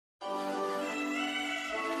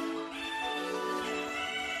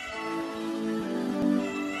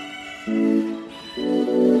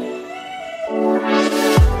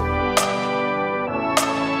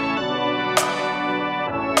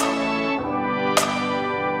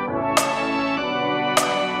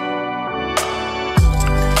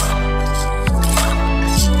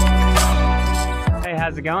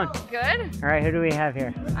how's it going? Good. All right, who do we have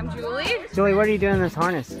here? I'm Julie. Julie, what are you doing in this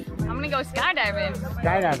harness? I'm gonna go skydiving.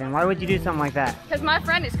 Skydiving. Why would you do something like that? Because my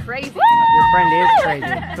friend is crazy. Your friend is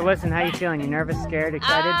crazy. So listen, how you feeling? You nervous, scared,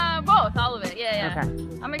 excited? Both, all of it. Yeah. Okay.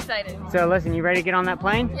 I'm excited. So listen, you ready to get on that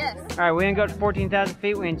plane? Yes. All right, we're gonna go to 14,000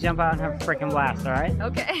 feet. We're gonna jump out and have a freaking blast, all right?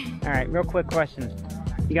 Okay. All right, real quick question.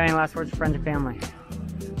 You got any last words for friends and family?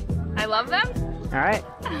 I love them. All right.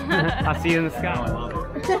 I'll see you in the sky.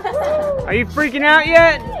 Are you freaking out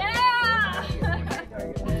yet? Yeah!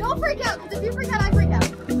 Don't freak out, because if you freak out, I freak out.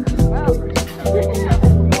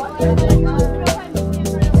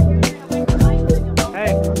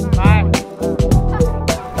 Hey, bye.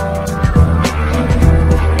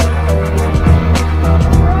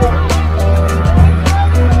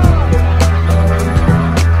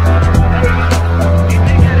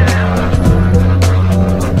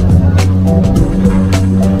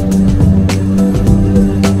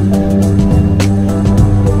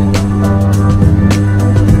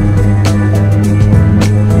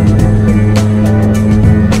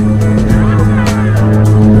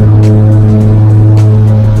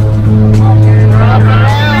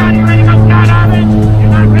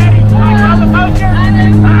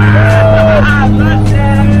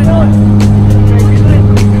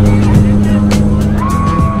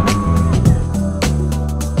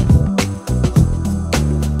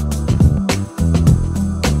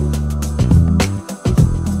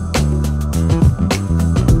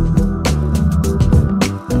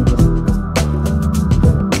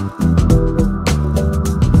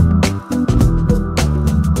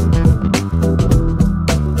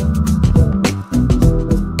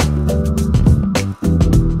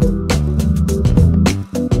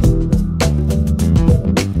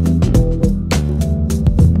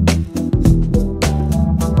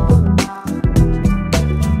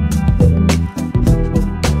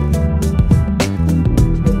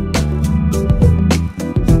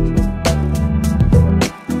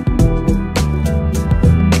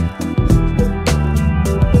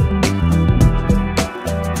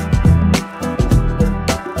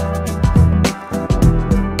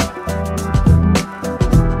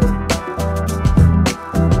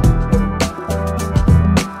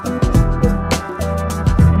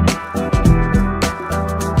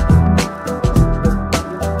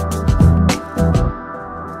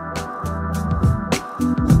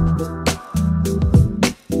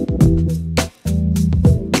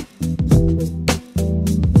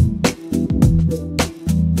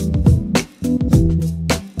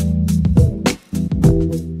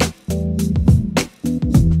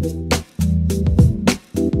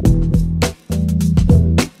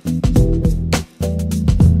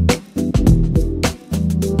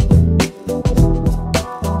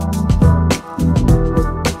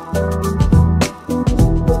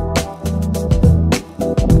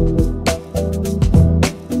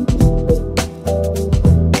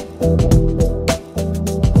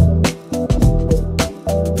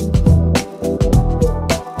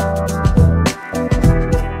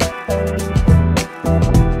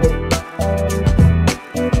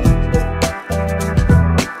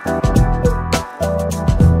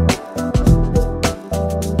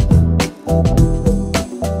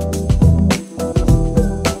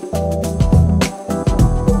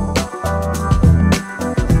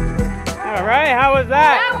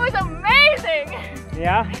 That was amazing!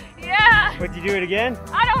 Yeah? Yeah! Would you do it again?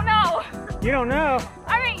 I don't know. You don't know?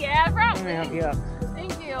 I mean, yeah, probably. Let me help you up.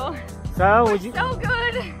 Thank you. So, would you? So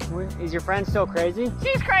good. Is your friend still crazy?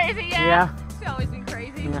 She's crazy, yeah. Yeah? She's always been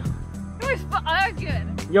crazy. Yeah. It was fun. That was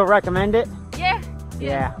good. You'll recommend it? Yeah.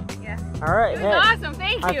 Yeah. Yeah. All right. It was awesome.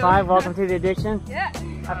 Thank you. High five. Welcome to the addiction. Yeah.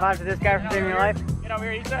 High five to this guy for saving your life. Get over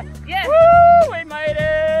here, Issa. Yes. Woo! We made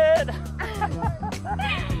it!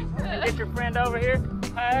 Get your friend over here.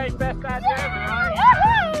 Hey, best idea ever, right?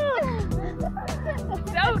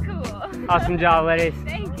 So cool. Awesome job, ladies.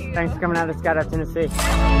 Thank you. Thanks for coming out to Skydive,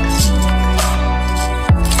 Tennessee.